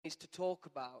is to talk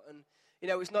about. And,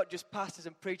 it's not just pastors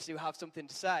and preachers who have something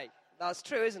to say. That's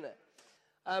true, isn't it?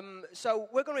 So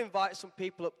we're going to invite some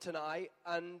people up tonight.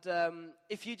 And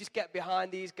if you just get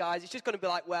behind these guys, it's just going to be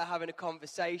like we're having a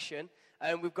conversation.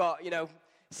 And we've got,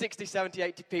 60, 70,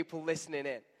 80 people listening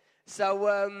in.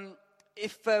 So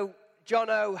if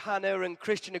Jono, Hannah, and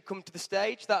Christian had come to the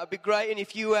stage, that would be great. And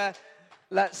if you,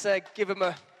 let's give them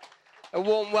a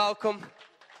warm welcome.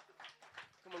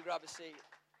 Come and grab a seat.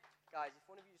 Guys, if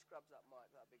one of you just grabs that mic,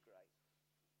 that'd be great.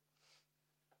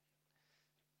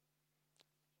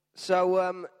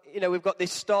 So, we've got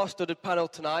this star-studded panel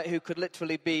tonight who could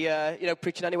literally be,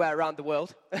 preaching anywhere around the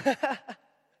world.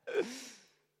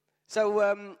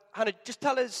 So, Hannah, just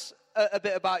tell us a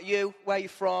bit about you, where you're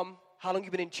from, how long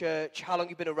you've been in church, how long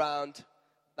you've been around.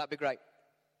 That'd be great.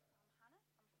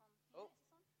 Alex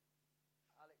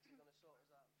is going to sort us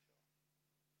out,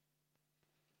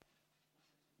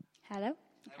 I'm sure. Hello.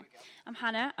 Okay. I'm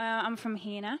Hannah. I'm from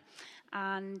Hina,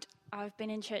 and I've been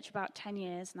in church about 10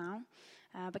 years now.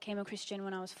 Became a Christian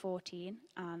when I was 14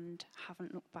 and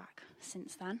haven't looked back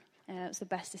since then. It was the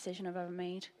best decision I've ever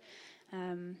made.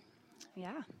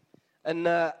 Yeah. And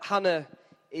Hannah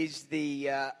is the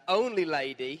only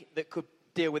lady that could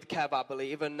deal with Kev, I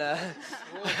believe. And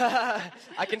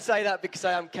I can say that because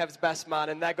I am Kev's best man,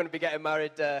 and they're going to be getting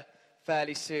married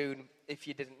fairly soon, if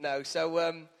you didn't know.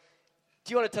 So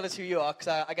do you want to tell us who you are?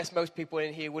 Because I guess most people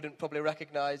in here wouldn't probably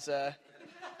recognise...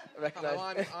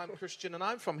 Hello, I'm Christian, and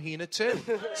I'm from Hina too.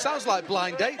 Sounds like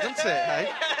Blind Date, doesn't it,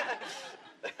 hey?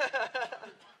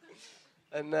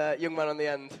 And young man on the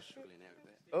end.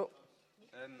 Oh.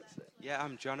 Yeah,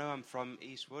 I'm Jono. I'm from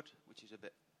Eastwood, which is a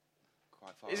bit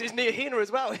quite far. Is this near Hina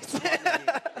as well?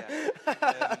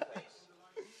 Yeah.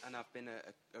 And I've been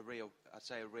a real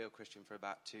Christian for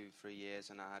about 2-3 years,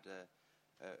 and I had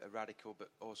a radical but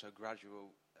also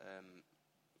gradual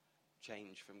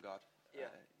change from God. Yeah.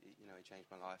 It changed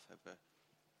my life.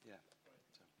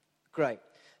 Great.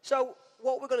 So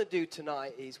what we're going to do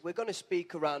tonight is we're going to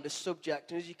speak around a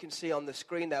subject, and as you can see on the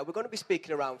screen there, we're going to be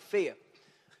speaking around fear.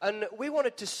 And I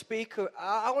wanted to speak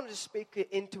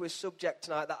into a subject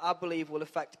tonight that I believe will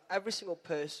affect every single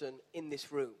person in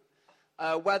this room.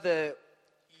 Whether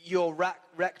you're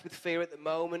wrecked with fear at the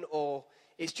moment, or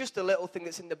it's just a little thing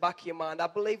that's in the back of your mind, I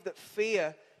believe that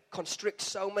fear constricts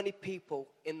so many people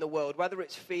in the world, whether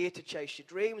it's fear to chase your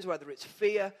dreams, whether it's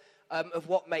fear of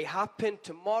what may happen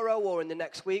tomorrow or in the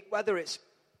next week, whether it's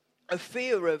a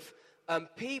fear of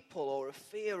people or a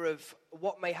fear of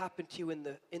what may happen to you in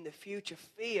the future.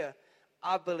 Fear,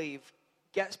 I believe,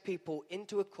 gets people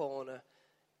into a corner,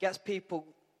 gets people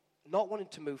not wanting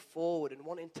to move forward and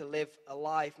wanting to live a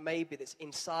life maybe that's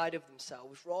inside of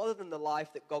themselves rather than the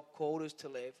life that God called us to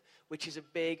live, which is a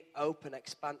big, open,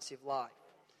 expansive life.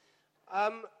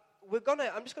 I'm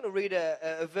just going to read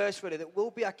a verse really that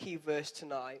will be our key verse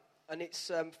tonight, and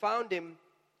it's found in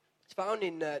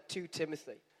 2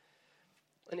 Timothy,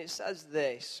 and it says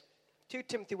this. 2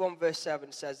 Timothy 1 verse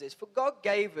 7 says this: "For God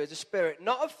gave us a spirit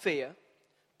not of fear,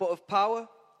 but of power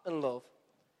and love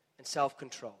and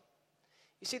self-control."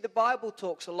 You see, the Bible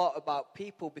talks a lot about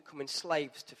people becoming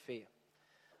slaves to fear,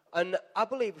 and I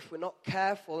believe if we're not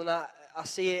careful, and I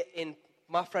see it in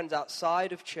my friends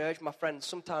outside of church, my friends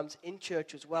sometimes in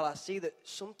church as well, I see that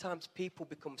sometimes people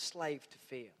become slaves to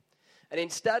fear. And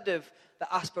instead of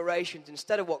the aspirations,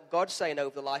 instead of what God's saying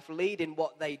over the life, leading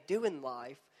what they do in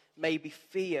life, maybe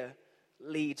fear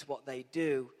leads what they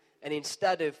do. And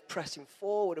instead of pressing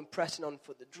forward and pressing on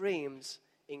for the dreams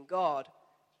in God,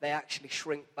 they actually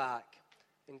shrink back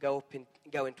and go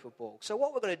into a ball. So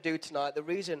what we're going to do tonight, the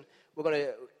reason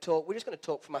we're just going to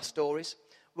talk from our stories.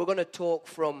 We're going to talk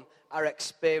from our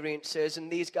experiences,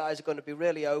 and these guys are going to be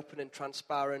really open and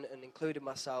transparent, and including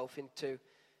myself, into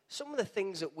some of the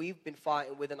things that we've been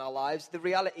fighting with in our lives. The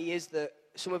reality is that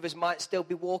some of us might still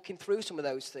be walking through some of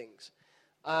those things,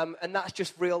 and that's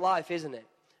just real life, isn't it?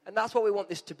 And that's what we want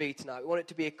this to be tonight. We want it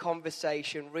to be a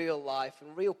conversation, real life,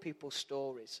 and real people's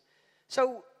stories.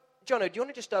 So, Jono, do you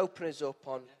want to just open us up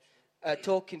on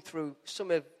talking through some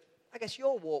of, I guess,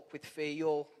 your walk with fear,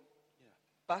 your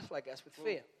battle, I guess, with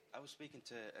fear? I was speaking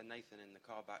to Nathan in the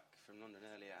car back from London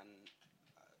earlier, and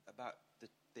about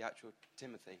the actual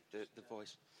Timothy, the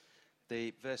voice,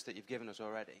 the verse that you've given us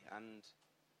already. And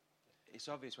it's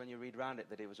obvious when you read around it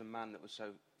that he was a man that was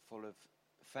so full of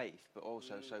faith, but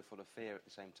also so full of fear at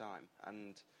the same time.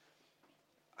 And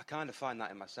I kind of find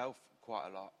that in myself quite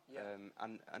a lot,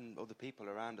 and other people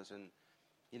around us. And,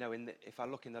 if I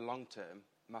look in the long term,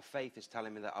 my faith is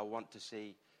telling me that I want to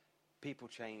see people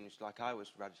change like I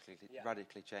was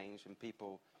radically changed, and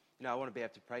people, I want to be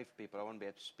able to pray for people, I want to be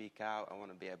able to speak out, I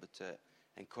want to be able to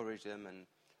encourage them, and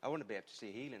I want to be able to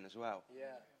see healing as well. Yeah.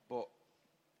 But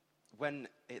when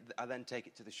I then take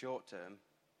it to the short term,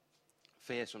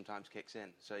 fear sometimes kicks in.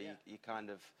 So you kind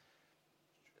of,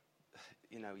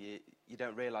 you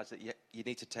don't realise that you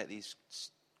need to take these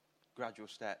gradual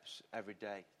steps every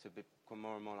day to become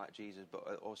more and more like Jesus, but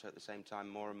also at the same time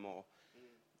more and more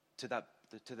to the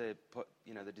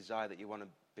desire that you want to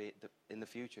be in the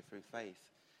future through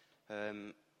faith.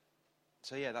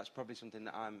 So that's probably something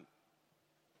that I'm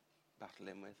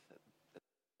battling with.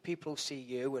 People see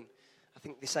you, and I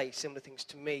think they say similar things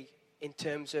to me in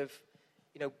terms of,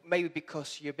 maybe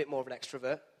because you're a bit more of an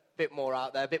extrovert, a bit more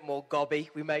out there, a bit more gobby,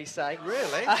 we may say.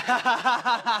 Really?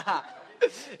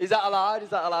 Is that allowed?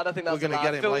 I think that's allowed. We're going to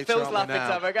get him later, Phil's laughing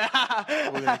now. We're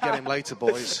going to get him later,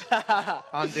 boys.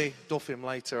 Andy, duff him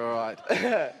later, all right.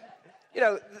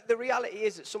 The reality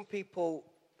is that some people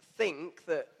think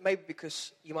that maybe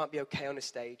because you might be okay on a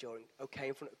stage or okay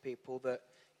in front of people that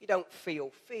you don't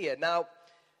feel fear. Now,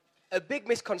 a big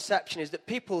misconception is that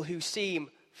people who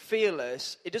seem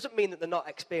fearless, it doesn't mean that they're not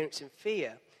experiencing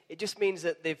fear. It just means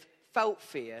that they've felt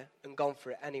fear and gone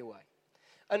for it anyway.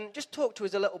 And just talk to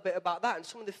us a little bit about that and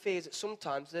some of the fears that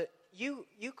sometimes that you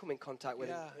come in contact with.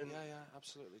 Yeah,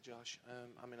 absolutely, Josh.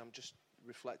 I'm just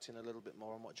reflecting a little bit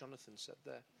more on what Jonathan said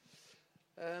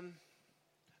there.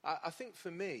 I think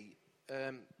for me,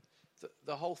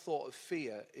 the whole thought of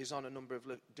fear is on a number of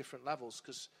different levels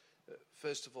because,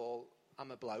 first of all,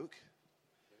 I'm a bloke.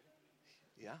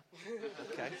 Yeah.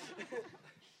 Okay.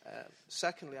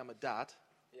 Secondly, I'm a dad.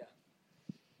 Yeah.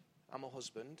 I'm a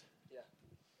husband. Yeah.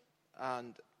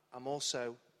 And I'm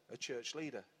also a church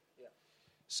leader. Yeah.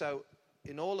 So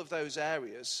in all of those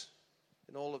areas,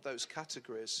 in all of those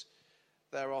categories,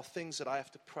 there are things that I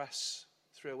have to press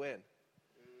through in.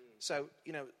 So,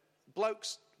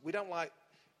 blokes, we don't like...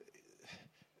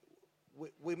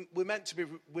 We're meant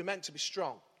to be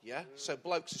strong, yeah? So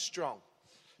blokes are strong,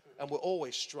 and we're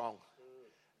always strong.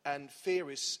 And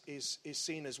fear is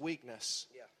seen as weakness.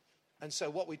 Yeah. And so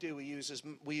what we do, we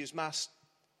use mass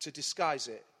to disguise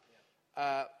it.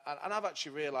 Yeah. And I've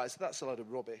actually realised that's a load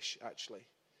of rubbish, actually.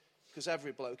 Because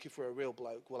every bloke, if we're a real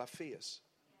bloke, will have fears.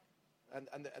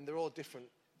 And they're all different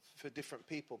for different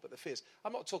people, but the fears.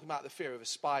 I'm not talking about the fear of a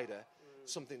spider,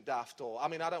 something daft, I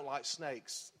don't like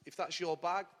snakes. If that's your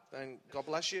bag, then God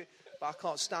bless you, but I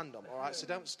can't stand them, all right? So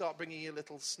don't start bringing your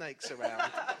little snakes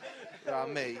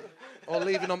around me, or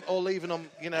leaving them,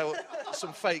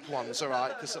 some fake ones, all right?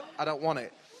 Because I don't want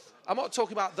it. I'm not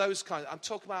talking about those kinds. I'm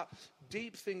talking about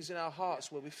deep things in our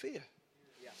hearts where we fear.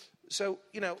 Yeah. So,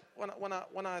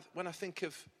 when I think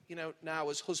of, now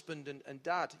as husband and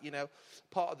dad,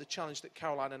 part of the challenge that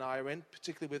Caroline and I are in,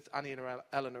 particularly with Annie and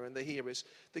Eleanor and the here, is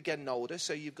they're getting older,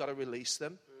 so you've got to release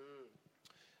them.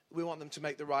 We want them to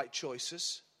make the right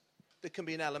choices. There can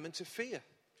be an element of fear.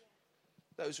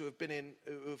 Those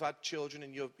who've had children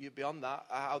and you're beyond that,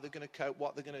 how they're going to cope,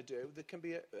 what they're going to do, there can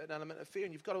be an element of fear,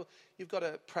 and you've got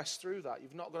to press through that.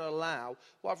 You've not got to allow.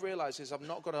 What I've realised is I'm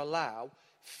not going to allow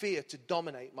fear to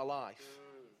dominate my life.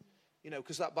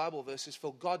 Because that Bible verse is,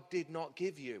 for God did not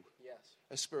give you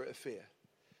a spirit of fear.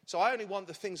 So I only want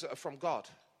the things that are from God.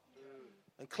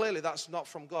 And clearly that's not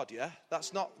from God, yeah?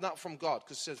 That's not from God,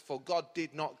 because it says, for God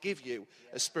did not give you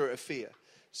a spirit of fear.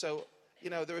 So,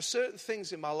 there are certain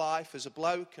things in my life as a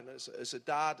bloke and as a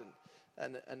dad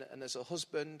and as a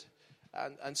husband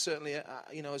and certainly,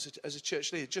 as a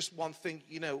church leader. Just one thing,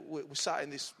 we sat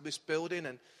in this building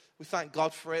and we thank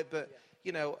God for it, but...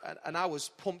 and I was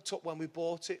pumped up when we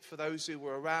bought it for those who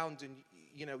were around and,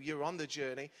 you're on the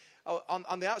journey.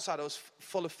 On the outside, I was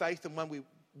full of faith, and when we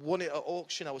won it at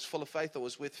auction, I was full of faith. I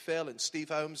was with Phil and Steve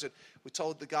Holmes, and we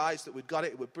told the guys that we'd got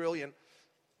it. It was brilliant.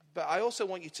 But I also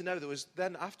want you to know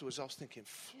then afterwards I was thinking,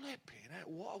 flipping out,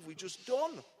 what have we just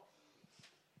done?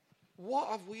 What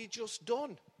have we just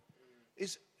done?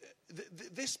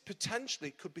 This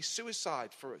potentially could be suicide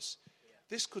for us.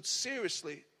 This could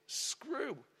seriously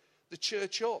screw the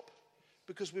church up,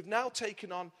 because we've now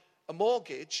taken on a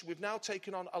mortgage, we've now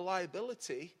taken on a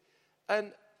liability,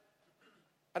 and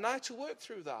I had to work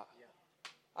through that.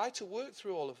 I had to work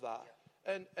through all of that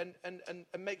and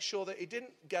make sure that it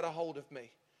didn't get a hold of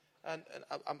me. And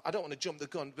I don't want to jump the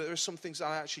gun, but there are some things that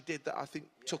I actually did that I think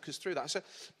took us through that. So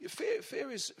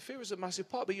fear is a massive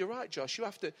part. But you're right, Josh. You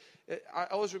have to. I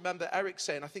always remember Eric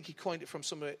saying, I think he coined it from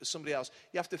somebody else.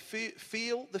 You have to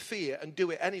feel the fear and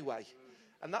do it anyway.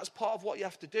 And that's part of what you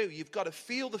have to do. You've got to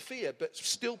feel the fear, but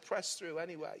still press through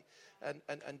anyway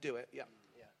and do it. Yeah.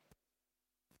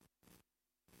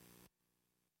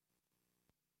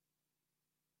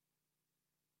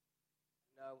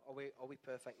 No, are we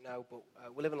perfect? No, but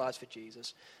we're living lives for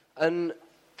Jesus. And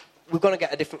we're going to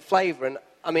get a different flavour. And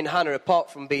I mean, Hannah,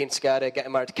 apart from being scared of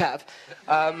getting married to Kev,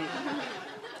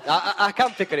 I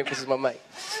can pick on him because he's my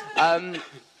mate.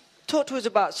 Talk to us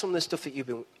about some of the stuff that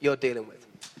you're dealing with.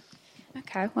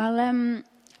 Okay, well,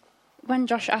 when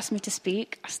Josh asked me to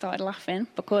speak, I started laughing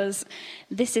because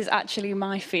this is actually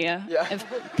my fear. Yeah.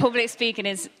 Public speaking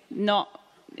is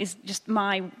just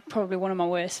probably one of my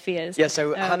worst fears. Yeah,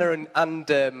 so Hannah and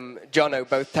Jono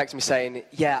both texted me saying,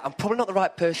 yeah, I'm probably not the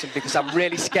right person because I'm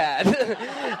really scared. And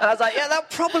I was like, yeah, that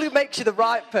probably makes you the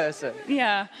right person.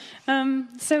 Yeah.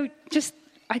 So just,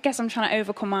 I guess I'm trying to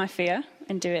overcome my fear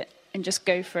and do it and just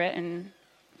go for it and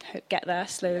get there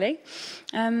slowly.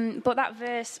 But that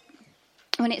verse,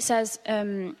 when it says,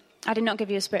 I did not give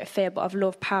you a spirit of fear, but of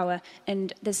love, power,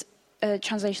 and there's a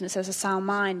translation that says a sound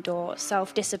mind or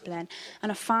self-discipline.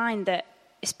 And I find that,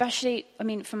 especially, I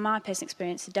mean, from my personal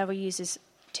experience, the devil uses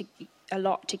a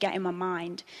lot to get in my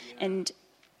mind. And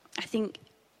I think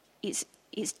it's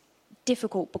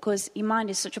difficult because your mind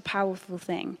is such a powerful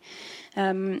thing.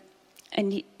 And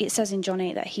it says in John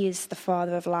 8 that he is the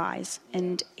father of lies.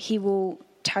 And he will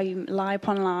tell you lie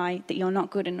upon lie that you're not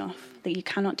good enough, that you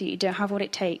cannot do, you don't have what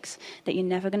it takes, that you're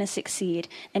never going to succeed.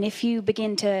 And if you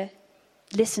begin to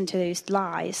listen to those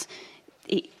lies,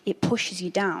 it pushes you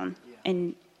down.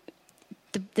 And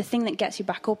the thing that gets you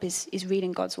back up is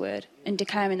reading God's word and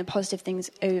declaring the positive things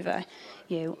over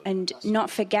you and not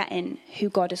forgetting who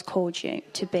God has called you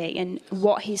to be and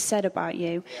what he's said about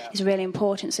you is really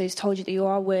important. So he's told you that you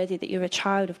are worthy, that you're a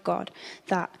child of God,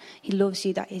 that he loves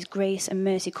you, that his grace and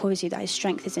mercy covers you, that his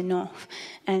strength is enough.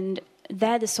 And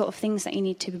they're the sort of things that you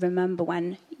need to remember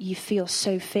when you feel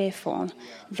so fearful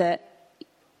that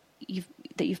you've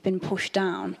been pushed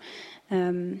down.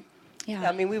 Yeah,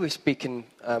 I mean, we were speaking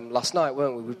last night,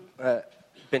 weren't we? We've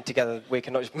been together the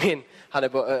weekend, not just me and Hannah,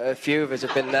 but a few of us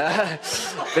have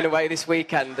been away this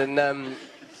weekend. And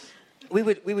we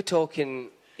were talking,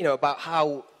 about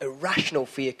how irrational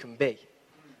fear can be.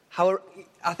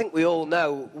 I think we all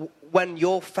know when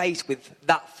you're faced with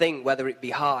that thing, whether it be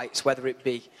heights, whether it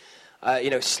be,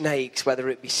 snakes, whether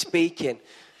it be speaking,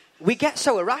 we get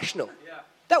so irrational,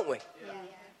 don't we?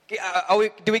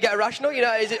 Do we get irrational?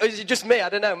 Is it just me? I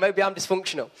don't know. Maybe I'm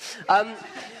dysfunctional.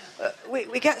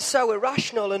 We get so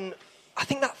irrational, and I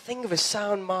think that thing of a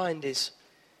sound mind is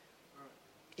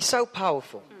so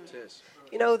powerful. It is.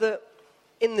 That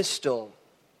in the storm,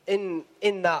 in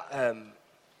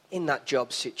that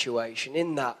job situation,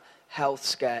 in that health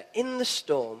scare, in the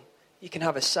storm, you can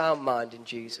have a sound mind in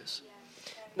Jesus.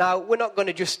 Now, we're not going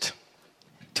to just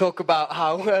talk about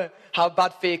how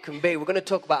bad fear can be. We're going to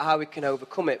talk about how we can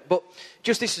overcome it. But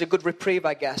just this is a good reprieve,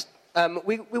 I guess.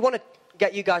 We want to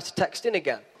get you guys to text in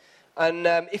again. And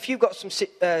if you've got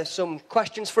some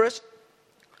questions for us,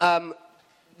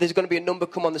 there's going to be a number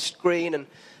come on the screen, and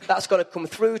that's going to come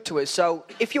through to us. So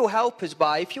if you'll help us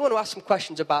if you want to ask some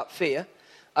questions about fear,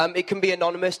 it can be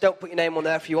anonymous. Don't put your name on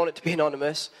there if you want it to be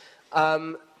anonymous.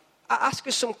 Ask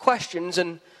us some questions,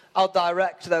 and I'll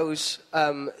direct those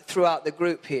throughout the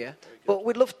group here. But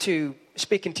we'd love to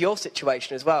speak into your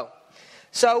situation as well.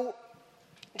 So,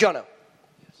 Jono.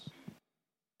 Yes.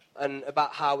 And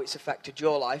about how it's affected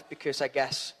your life, because I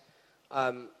guess,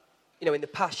 in the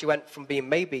past you went from being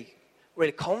maybe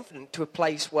really confident to a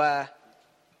place where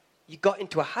you got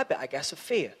into a habit, I guess, of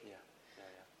fear. Yeah.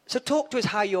 So talk to us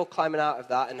how you're climbing out of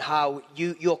that and how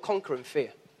you're conquering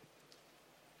fear.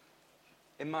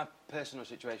 In my personal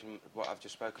situation, what I've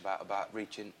just spoke about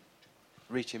reaching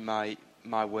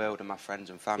my world and my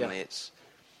friends and family, it's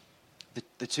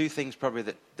the two things probably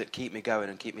that keep me going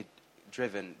and keep me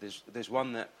driven. There's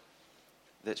one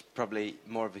that's probably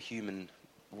more of a human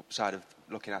side of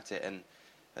looking at it,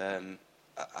 and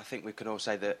I think we can all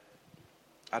say that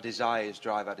our desires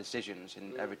drive our decisions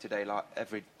in everyday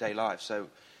life. So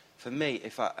for me,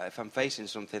 if I'm facing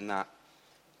something that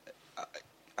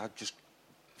I just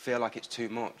feel like it's too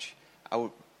much,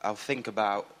 I'll think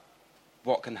about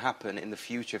what can happen in the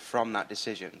future from that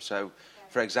decision. So,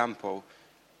 for example,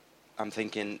 I'm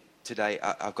thinking today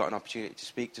I've got an opportunity to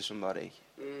speak to somebody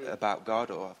about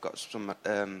God, or I've got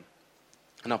an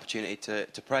opportunity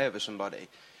to pray over somebody.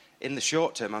 In the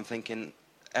short term, I'm thinking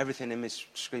everything in me is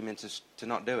screaming to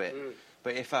not do it.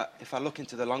 But if I look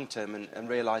into the long term and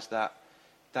realise that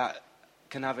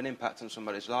can have an impact on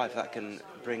somebody's life, that can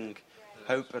bring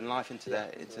hope and life into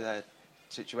their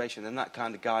situation, then that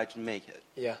kind of guides me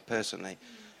personally.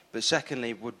 But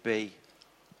secondly would be,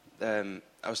 I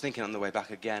was thinking on the way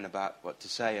back again about what to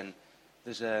say, and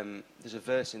there's a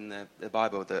verse in the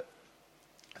Bible that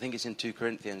I think it's in 2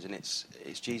 Corinthians, and it's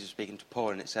Jesus speaking to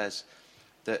Paul, and it says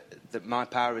that my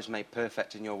power is made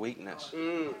perfect in your weakness.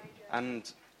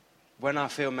 And when I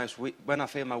feel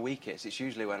my weakest, it's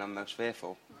usually when I'm most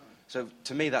fearful. So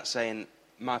to me, that's saying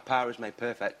my power is made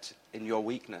perfect in your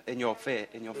weakness, in your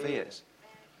fears.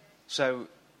 So,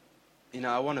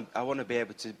 I want to be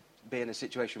able to be in a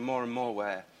situation more and more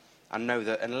where I know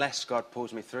that unless God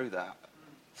pulls me through that,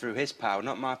 through His power,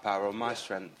 not my power or my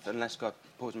strength, unless God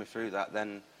pulls me through that,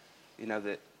 then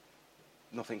that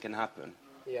nothing can happen.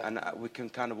 Yeah. And we can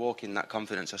kind of walk in that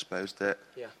confidence, I suppose, that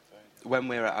when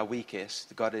we're at our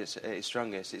weakest, God is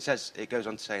strongest. It goes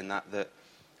on to saying that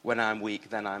when I'm weak,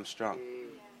 then I'm strong.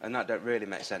 And that don't really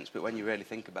make sense, but when you really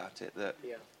think about it, that,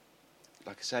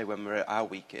 like I say, when we're at our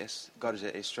weakest, God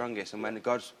is strongest. And when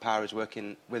God's power is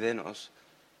working within us,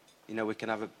 we can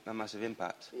have a massive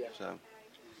impact. Yeah. So,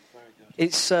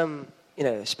 It's,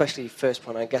 especially first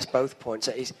point, I guess both points,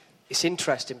 it's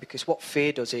interesting because what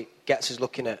fear does, it gets us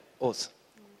looking at us.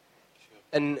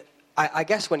 And I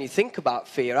guess when you think about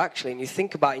fear, actually, and you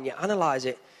think about it and you analyse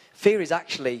it, fear is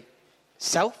actually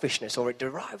selfishness, or it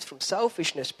derives from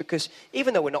selfishness, because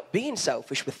even though we're not being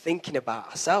selfish, we're thinking about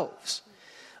ourselves.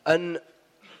 And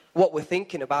what we're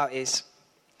thinking about is,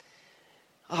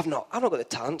 I've not got the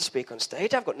talent to speak on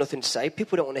stage. I've got nothing to say.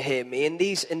 People don't want to hear me. And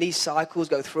these cycles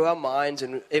go through our minds.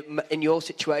 And in your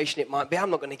situation, it might be, I'm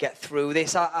not going to get through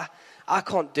this. I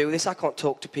can't do this. I can't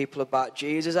talk to people about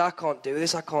Jesus. I can't do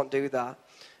this. I can't do that.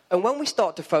 And when we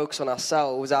start to focus on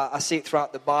ourselves, I see it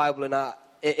throughout the Bible and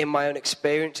in my own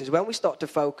experiences. When we start to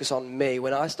focus on me,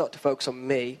 when I start to focus on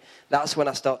me, that's when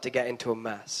I start to get into a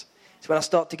mess. It's when I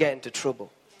start to get into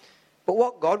trouble. But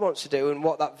what God wants to do, and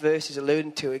what that verse is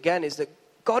alluding to again, is that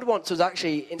God wants us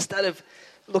actually, instead of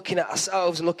looking at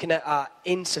ourselves and looking at our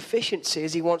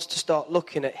insufficiencies, He wants to start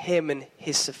looking at Him and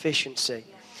His sufficiency.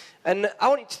 And I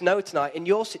want you to know tonight, in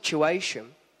your situation,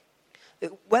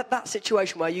 that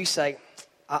situation where you say,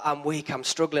 I'm weak, I'm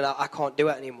struggling, I can't do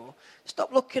it anymore,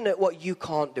 stop looking at what you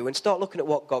can't do and start looking at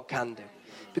what God can do.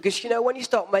 Because, when you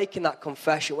start making that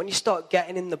confession, when you start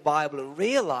getting in the Bible and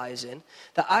realizing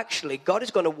that actually God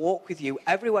is going to walk with you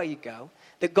everywhere you go,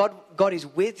 that God is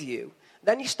with you,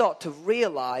 then you start to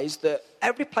realize that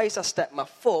every place I step my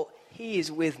foot, He is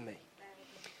with me.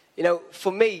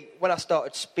 For me, when I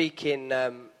started speaking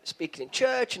in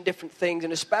church and different things,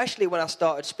 and especially when I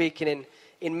started speaking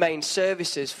in main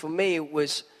services, for me it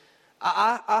was,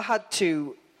 I had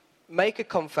to make a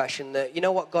confession that,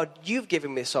 God, you've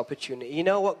given me this opportunity.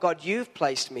 God, you've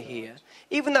placed me here.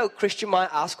 Even though Christian might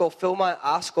ask, or Phil might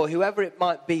ask, or whoever it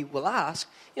might be will ask,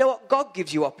 God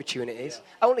gives you opportunities.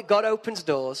 Yeah. Only God opens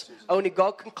doors. Only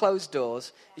God can close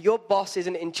doors. Your boss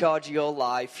isn't in charge of your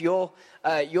life. Your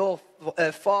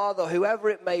father, whoever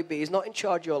it may be, is not in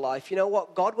charge of your life.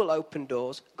 God will open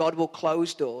doors. God will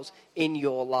close doors in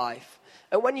your life.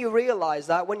 And when you realize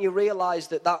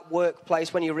that, that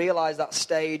workplace, when you realize that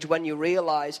stage, when you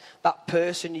realize that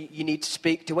person you need to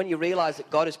speak to, when you realize that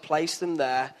God has placed them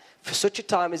there for such a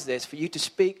time as this, for you to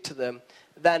speak to them,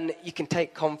 then you can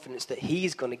take confidence that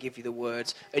He's going to give you the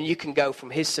words, and you can go from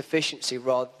His sufficiency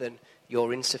rather than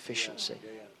your insufficiency.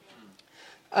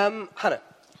 Hannah,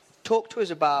 talk to us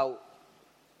about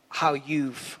how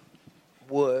you've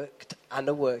worked and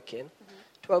are working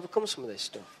to overcome some of this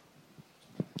stuff.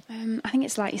 I think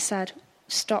it's like you said,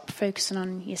 stop focusing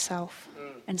on yourself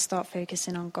and start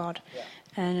focusing on God. Yeah.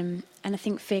 And I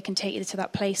think fear can take you to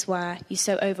that place where you're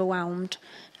so overwhelmed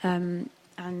and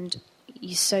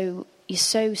you're so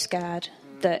scared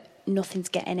that nothing's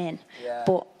getting in. Yeah.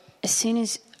 But as soon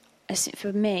as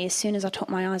I took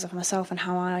my eyes off myself and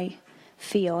how I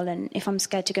feel, and if I'm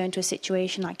scared to go into a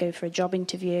situation, like go for a job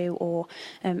interview or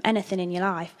anything in your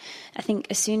life, I think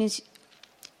as soon as,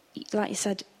 like you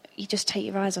said, you just take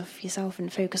your eyes off yourself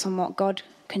and focus on what God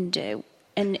can do.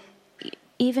 And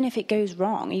even if it goes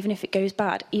wrong, even if it goes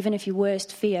bad, even if your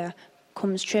worst fear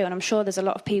comes true, and I'm sure there's a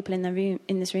lot of people in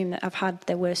this room that have had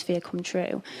their worst fear come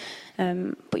true,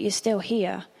 but you're still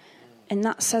here, and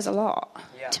that says a lot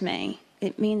to me.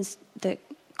 It means that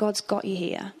God's got you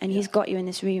here, and He's got you in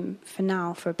this room for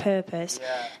now, for a purpose,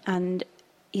 and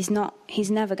He's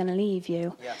never going to leave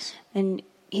you, and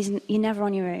you're never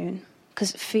on your own,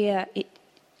 because fear, it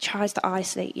tries to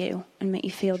isolate you and make you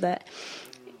feel that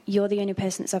you're the only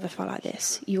person that's ever felt like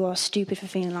this. You are stupid for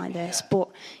feeling like this, but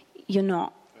you're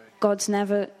not. God's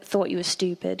never thought you were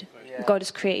stupid. God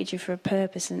has created you for a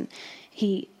purpose, and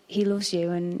He loves you,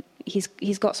 and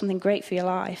He's got something great for your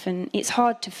life. And it's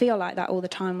hard to feel like that all the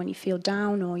time when you feel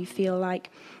down or you feel like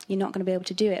you're not going to be able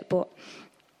to do it. But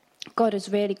God has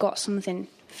really got something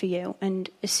for you. And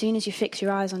as soon as you fix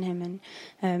your eyes on Him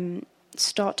and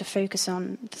start to focus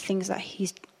on the things that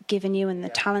He's given you and the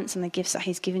talents and the gifts that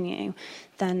He's given you,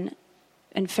 then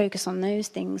and focus on those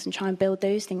things and try and build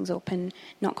those things up and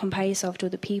not compare yourself to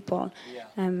other people.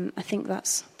 Yeah. I think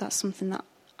that's something that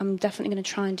I'm definitely going to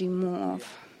try and do more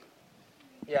of.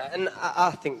 Yeah, and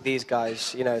I think these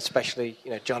guys, especially,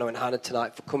 Jono and Hannah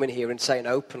tonight, for coming here and saying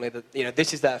openly that,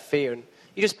 this is their fear, and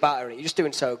you're just battering it. You're just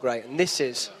doing so great. And this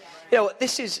is,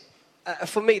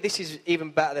 for me, this is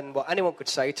even better than what anyone could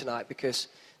say tonight, because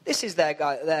this is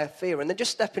their fear, and they're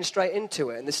just stepping straight into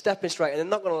it, and they're stepping straight, and they're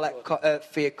not going to let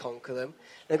fear conquer them.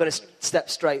 They're going to step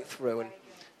straight through.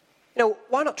 And,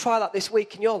 why not try that this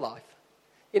week in your life?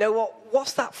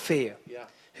 What's that fear? Yeah.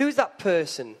 Who's that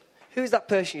person? Who's that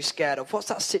person you're scared of? What's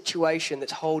that situation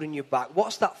that's holding you back?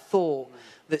 What's that thought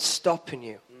that's stopping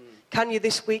you? Can you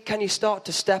this week, start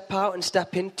to step out and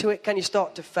step into it? Can you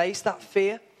start to face that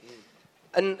fear?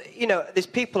 And, there's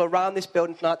people around this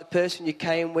building tonight, the person you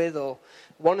came with, or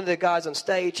one of the guys on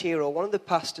stage here, or one of the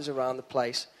pastors around the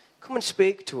place. Come and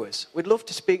speak to us. We'd love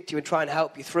to speak to you and try and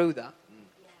help you through that.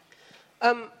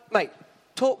 Mate,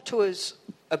 talk to us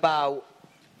about...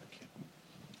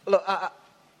 Look,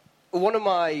 one of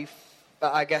my,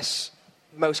 I guess,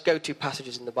 most go-to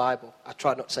passages in the Bible, I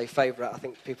tried not to say favourite, I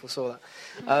think people saw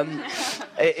that,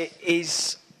 it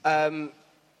is right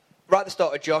at the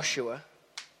start of Joshua,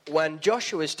 when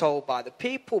Joshua is told by the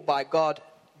people, by God,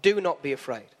 do not be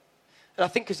afraid. And I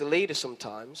think as a leader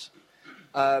sometimes,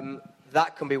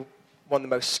 that can be one of the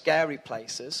most scary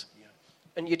places,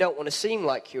 and you don't want to seem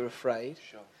like you're afraid.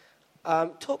 Sure.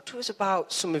 Talk to us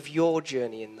about some of your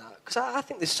journey in that. Because I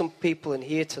think there's some people in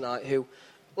here tonight who,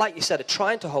 like you said, are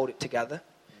trying to hold it together,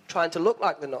 trying to look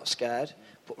like they're not scared,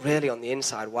 but really on the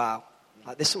inside, wow,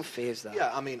 like there's some fears there.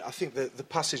 Yeah, I mean, I think the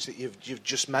passage that you've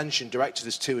just mentioned, directed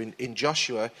us to in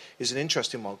Joshua, is an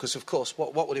interesting one. Because, of course,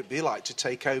 what would it be like to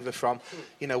take over from,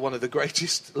 one of the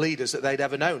greatest leaders that they'd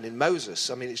ever known in Moses?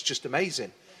 I mean, it's just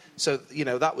amazing. So,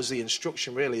 that was the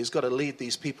instruction, really. He's got to lead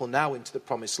these people now into the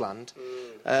promised land.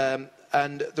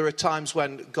 And there are times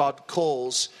when God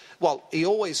calls, well, he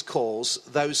always calls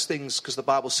those things, because the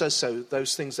Bible says so,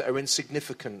 those things that are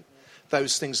insignificant,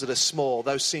 those things that are small,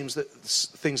 those things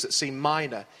that seem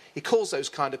minor. He calls those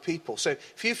kind of people. So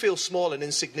if you feel small and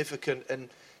insignificant and,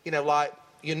 like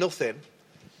you're nothing,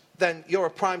 then you're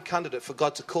a prime candidate for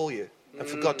God to call you and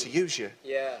for God to use you.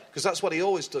 Yeah. Because that's what he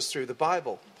always does through the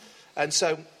Bible. And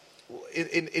so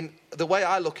in the way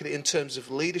I look at it in terms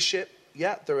of leadership,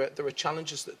 yeah, there are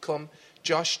challenges that come,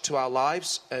 Josh, to our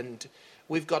lives, and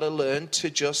we've got to learn to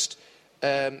just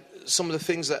some of the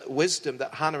things, that wisdom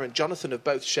that Hannah and Jonathan have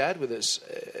both shared with us,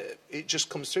 it just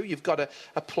comes through. You've got to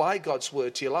apply God's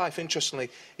word to your life. Interestingly,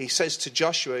 he says to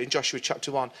Joshua in Joshua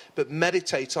chapter 1, but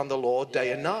meditate on the law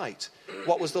day and night.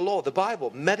 What was the law? The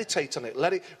Bible. Meditate on it.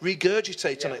 Let it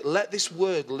regurgitate on it. Let this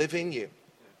word live in you.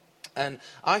 And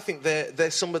I think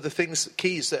they're some of the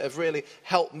keys that have really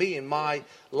helped me in my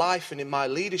life and in my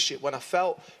leadership when I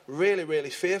felt really, really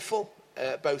fearful,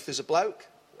 both as a bloke,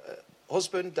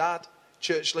 husband, dad,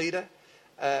 church leader.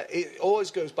 It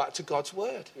always goes back to God's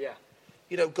word. Yeah.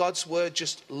 God's word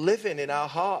just living in our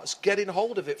hearts, getting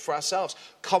hold of it for ourselves,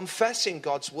 confessing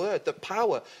God's word, the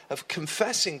power of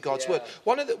confessing God's word.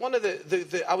 One of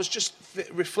the I was just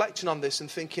reflecting on this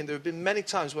and thinking there have been many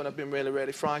times when I've been really,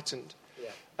 really frightened.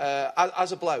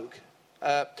 As a bloke.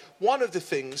 One of the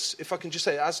things, if I can just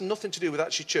say, it has nothing to do with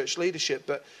actually church leadership,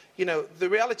 but, the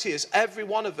reality is every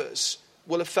one of us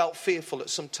will have felt fearful at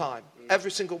some time.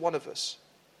 Every single one of us.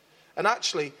 And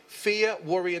actually, fear,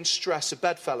 worry, and stress are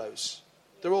bedfellows.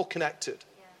 They're all connected.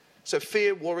 So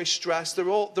fear, worry, stress, they're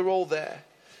all there.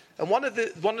 And one of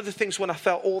the things when I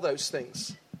felt all those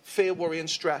things, fear, worry, and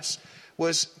stress,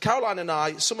 was Caroline and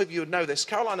I, some of you would know this,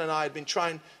 Caroline and I had been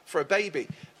trying for a baby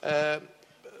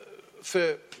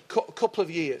for a couple of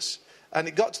years, and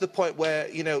it got to the point where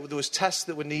there was tests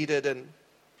that were needed, and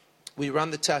we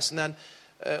ran the tests, and then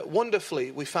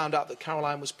wonderfully we found out that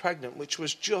Caroline was pregnant, which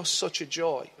was just such a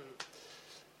joy.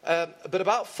 But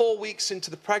about 4 weeks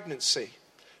into the pregnancy,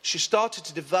 she started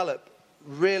to develop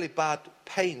really bad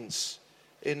pains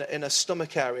in her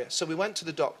stomach area. So we went to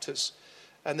the doctors,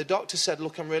 and the doctor said,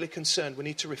 look, I'm really concerned, we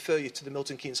need to refer you to the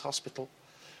Milton Keynes Hospital.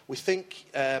 We think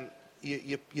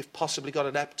you've possibly got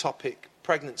an ectopic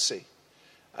pregnancy,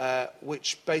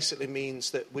 which basically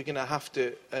means that we're going to have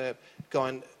to go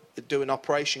and do an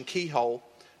operation keyhole,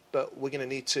 but we're going to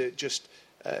need to just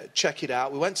check it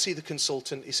out. We went to see the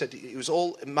consultant. He said it was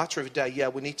all a matter of a day. Yeah,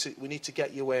 we need to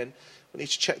get you in. We need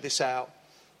to check this out.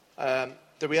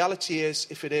 The reality is,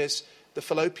 if it is the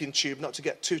fallopian tube, not to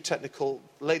get too technical,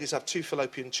 ladies have 2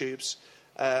 fallopian tubes.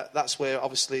 That's where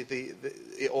obviously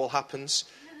it all happens.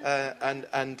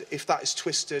 And if that is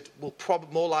twisted, we'll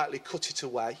probably more likely cut it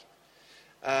away.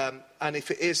 And if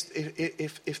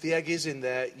the egg is in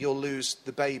there, you'll lose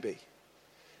the baby.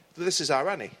 This is our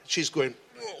Annie. She's going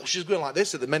like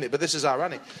this at the minute, but this is our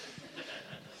Annie.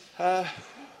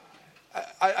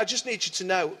 I just need you to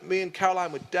know, me and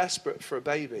Caroline were desperate for a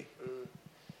baby.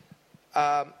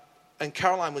 And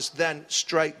Caroline was then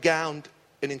straight gowned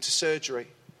and into surgery.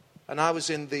 And I was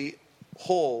in the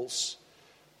halls,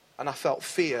 and I felt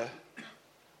fear,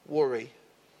 worry,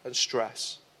 and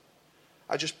stress.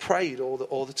 I just prayed all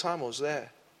the time I was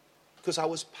there, because I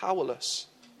was powerless.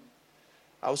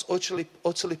 I was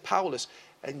utterly powerless.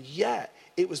 And yet,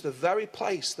 it was the very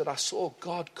place that I saw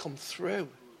God come through.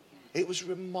 It was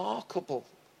remarkable.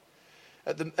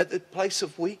 At the place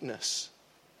of weakness,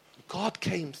 God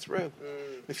came through.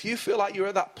 If you feel like you're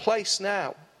at that place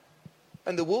now,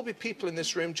 and there will be people in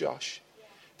this room, Josh,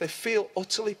 they feel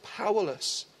utterly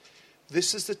powerless.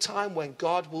 This is the time when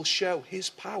God will show his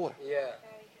power. Yeah.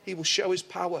 He will show his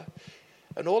power.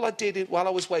 And all I did while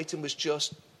I was waiting was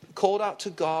just called out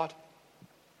to God,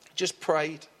 just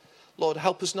prayed, Lord,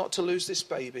 help us not to lose this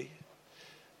baby.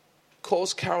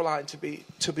 Cause Caroline to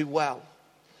be well.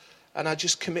 And I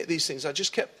just commit these things. I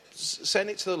just kept saying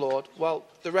it to the Lord. Well,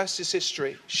 the rest is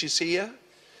history. She's here.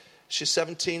 She's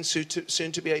 17,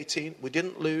 soon to be 18. We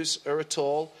didn't lose her at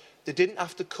all. They didn't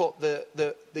have to cut the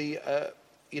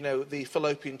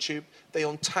fallopian tube. They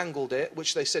untangled it,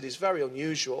 which they said is very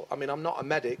unusual. I mean, I'm not a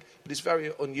medic, but it's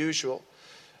very unusual.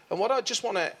 And what I just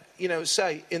want to,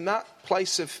 say, in that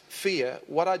place of fear,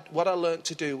 what I learned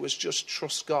to do was just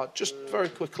trust God. Just very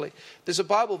quickly. There's a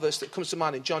Bible verse that comes to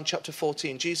mind in John chapter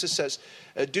 14. Jesus says,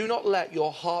 do not let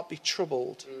your heart be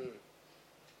troubled.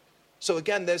 So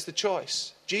again, there's the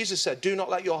choice. Jesus said, do not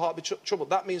let your heart be troubled.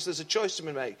 That means there's a choice to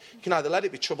be made. You can either let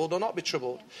it be troubled or not be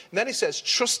troubled. And then he says,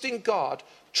 trust in God,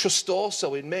 trust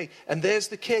also in me. And there's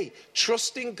the key.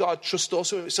 Trust in God, trust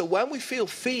also in me. So when we feel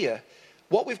fear,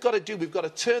 what we've got to do, we've got to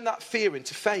turn that fear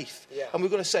into faith. Yeah. And we're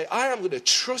going to say, I am going to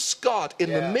trust God in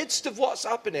the midst of what's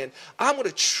happening. I'm going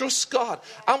to trust God.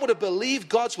 I'm going to believe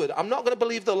God's word. I'm not going to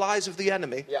believe the lies of the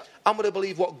enemy. Yeah. I'm going to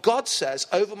believe what God says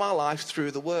over my life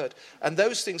through the word. And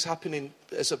those things happen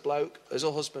as a bloke, as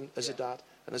a husband, as a dad,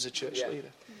 and as a church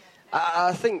leader.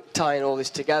 I think tying all this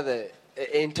together,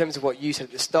 in terms of what you said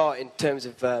at the start, in terms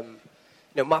of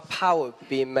my power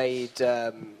being made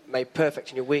perfect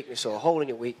in your weakness, or whole in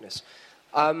your weakness.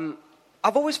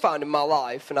 I've always found in my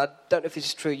life, and I don't know if this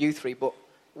is true of you three, but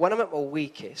when I'm at my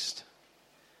weakest,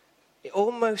 it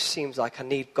almost seems like I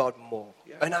need God more.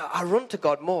 Yeah. And I run to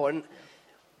God more. And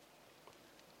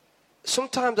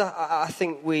sometimes I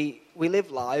think we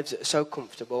live lives that are so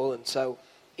comfortable and so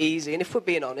easy. And if we're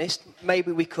being honest,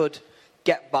 maybe we could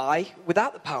get by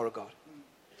without the power of God.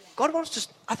 God wants to,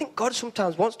 I think God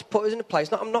sometimes wants to put us in a place.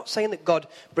 I'm not saying that God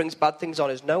brings bad things on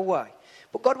us, no way.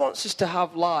 But God wants us to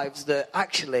have lives that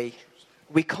actually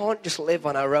we can't just live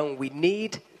on our own. We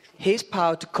need his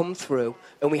power to come through,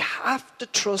 and we have to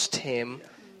trust him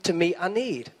to meet our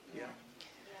need. Yeah.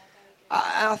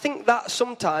 I think that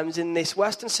sometimes in this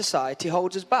Western society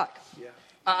holds us back. Yeah.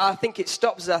 I think it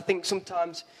stops us. I think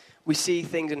sometimes we see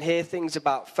things and hear things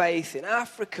about faith in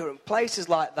Africa and places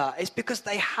like that. It's because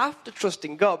they have to trust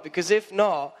in God, because if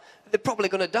not, they're probably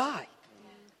going to die.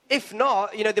 If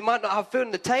not, they might not have food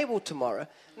on the table tomorrow.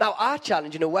 Now, our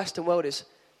challenge in the Western world is,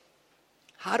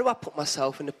 how do I put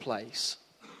myself in a place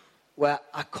where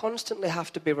I constantly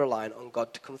have to be reliant on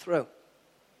God to come through?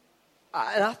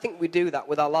 And I think we do that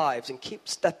with our lives and keep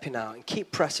stepping out and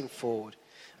keep pressing forward.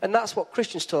 And that's what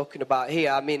Christian's talking about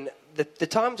here. I mean, the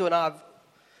times when I've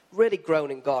really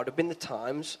grown in God have been the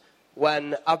times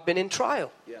when I've been in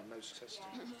trial. Yeah, most testing.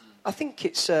 I think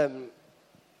it's...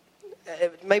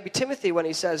 maybe Timothy when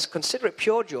he says, consider it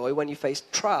pure joy when you face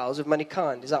trials of many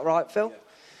kind. Is that right, Phil?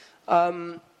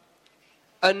 Yeah.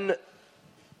 And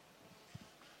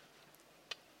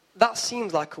that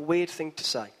seems like a weird thing to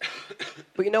say.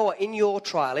 But you know what? In your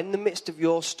trial, in the midst of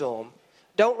your storm,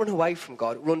 don't run away from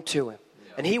God, run to him.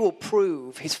 Yeah. And he will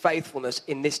prove his faithfulness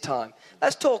in this time.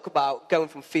 Let's talk about going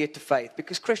from fear to faith,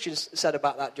 because Christian said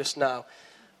about that just now.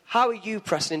 How are you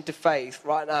pressing into faith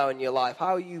right now in your life?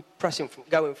 How are you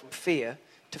going from fear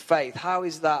to faith? How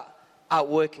is that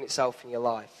outworking itself in your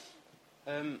life?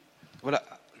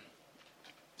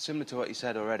 Similar to what you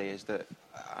said already, is that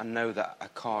I know that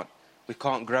we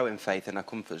can't grow in faith in our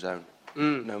comfort zone.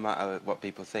 No matter what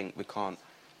people think, we can't.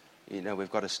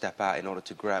 We've got to step out in order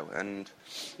to grow. And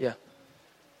yeah,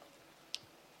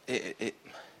 it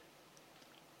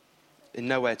in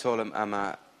no way at all am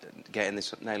I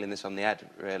nailing this on the head,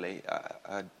 really.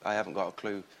 I haven't got a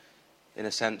clue, in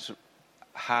a sense,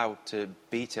 how to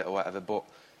beat it or whatever, but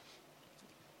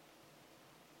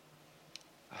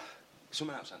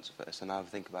Someone else answer first, and I'll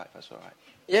think about it. If that's all right.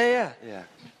 Yeah. Yeah.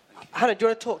 Hannah, do you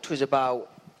want to talk to us about,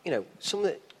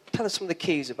 tell us some of the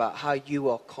keys about how you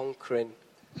are conquering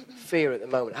fear at the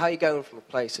moment? How are you going from a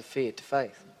place of fear to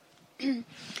faith?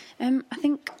 I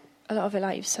think a lot of it,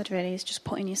 like you've said, really, is just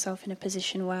putting yourself in a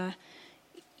position where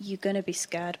you're going to be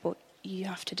scared, but you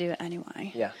have to do it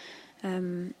anyway. Yeah.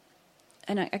 And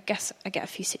I guess I get a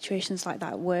few situations like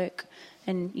that at work,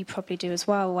 and you probably do as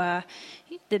well, where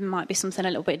there might be something a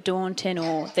little bit daunting,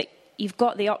 or that you've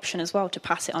got the option as well to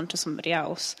pass it on to somebody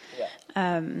else.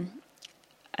 Yeah.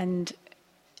 And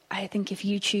I think if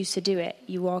you choose to do it,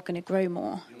 you are going to grow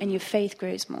more, and your faith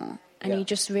grows more. And you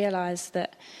just realise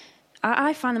that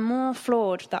I find the more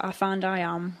flawed that I find I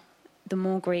am, the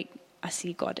more great I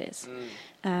see God is.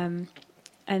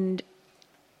 And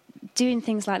doing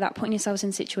things like that, putting yourselves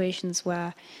in situations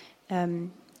where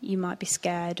you might be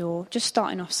scared, or just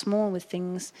starting off small with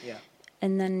things,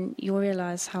 and then you'll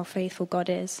realise how faithful God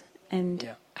is and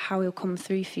how he'll come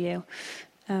through for you.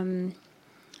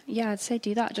 I'd say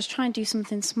do that. Just try and do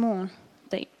something small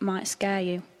that might scare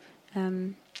you,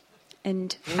 and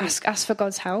ask for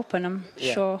God's help, and I'm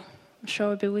sure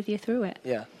he'll be with you through it.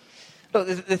 Yeah. Look,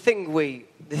 the thing we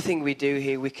do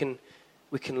here, we can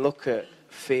look at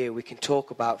fear. We can talk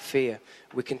about fear.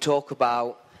 We can talk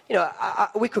about,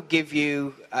 we could give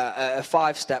you a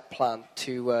 5-step plan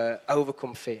to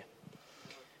overcome fear.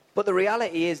 But the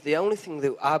reality is, the only thing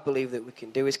that I believe that we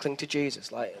can do is cling to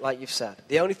Jesus, like you've said.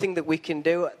 The only thing that we can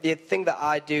do, the thing that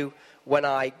I do when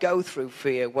I go through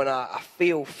fear, when I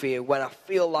feel fear, when I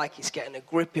feel like it's getting a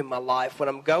grip in my life, when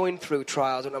I'm going through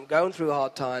trials, when I'm going through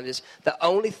hard times, is the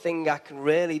only thing I can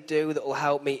really do that will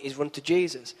help me is run to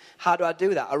Jesus. How do I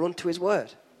do that? I run to his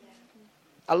word.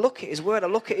 I look at his word. I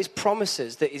look at his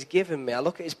promises that he's given me. I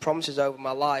look at his promises over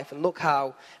my life, and look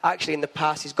how actually in the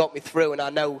past he's got me through, and I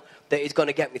know that he's going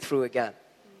to get me through again.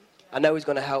 I know he's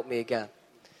going to help me again.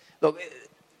 Look,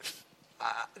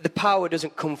 the power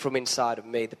doesn't come from inside of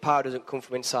me. The power doesn't come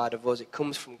from inside of us. It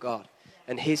comes from God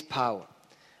and his power.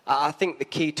 I think the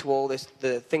key to all this,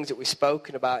 the things that we've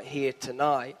spoken about here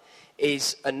tonight,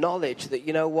 is a knowledge that,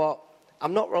 you know what,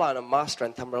 I'm not relying on my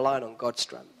strength. I'm relying on God's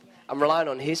strength. I'm relying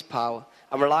on his power.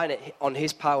 I'm relying on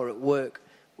his power at work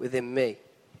within me.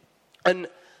 And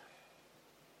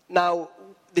now,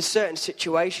 there's certain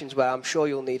situations where I'm sure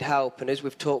you'll need help, and as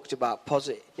we've talked about,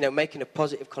 making a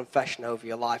positive confession over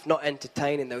your life, not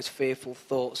entertaining those fearful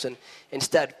thoughts, and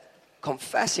instead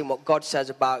confessing what God says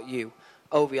about you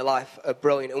over your life are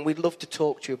brilliant. And we'd love to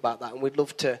talk to you about that, and we'd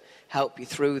love to help you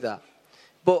through that.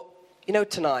 But,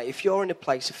 tonight, if you're in a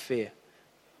place of fear,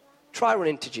 try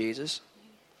running to Jesus.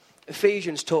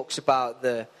 Ephesians talks about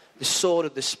the sword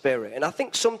of the Spirit. And I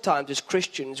think sometimes as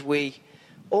Christians, we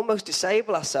almost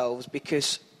disable ourselves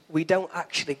because we don't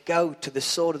actually go to the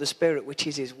sword of the Spirit, which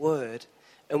is his word,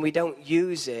 and we don't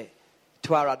use it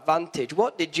to our advantage.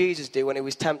 What did Jesus do when he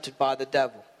was tempted by the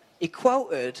devil? He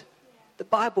quoted the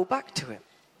Bible back to him,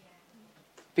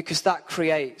 because that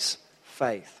creates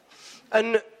faith.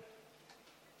 And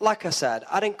like I said,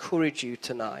 I'd encourage you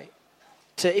tonight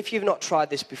to, if you've not tried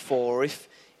this before, if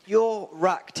you're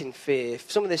racked in fear, if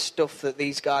some of this stuff that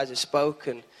these guys have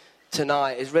spoken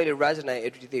tonight has really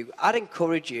resonated with you, I'd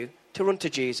encourage you to run to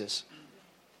Jesus.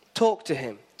 Talk to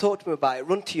him about it.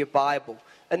 Run to your Bible.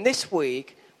 And this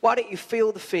week, why don't you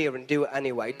feel the fear and do it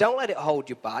anyway? Don't let it hold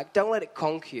you back. Don't let it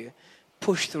conquer you.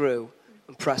 Push through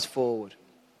and press forward.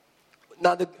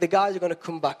 Now, the guys are going to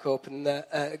come back up, and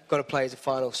they're going to play as a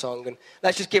final song. And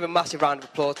let's just give a massive round of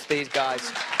applause to these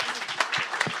guys.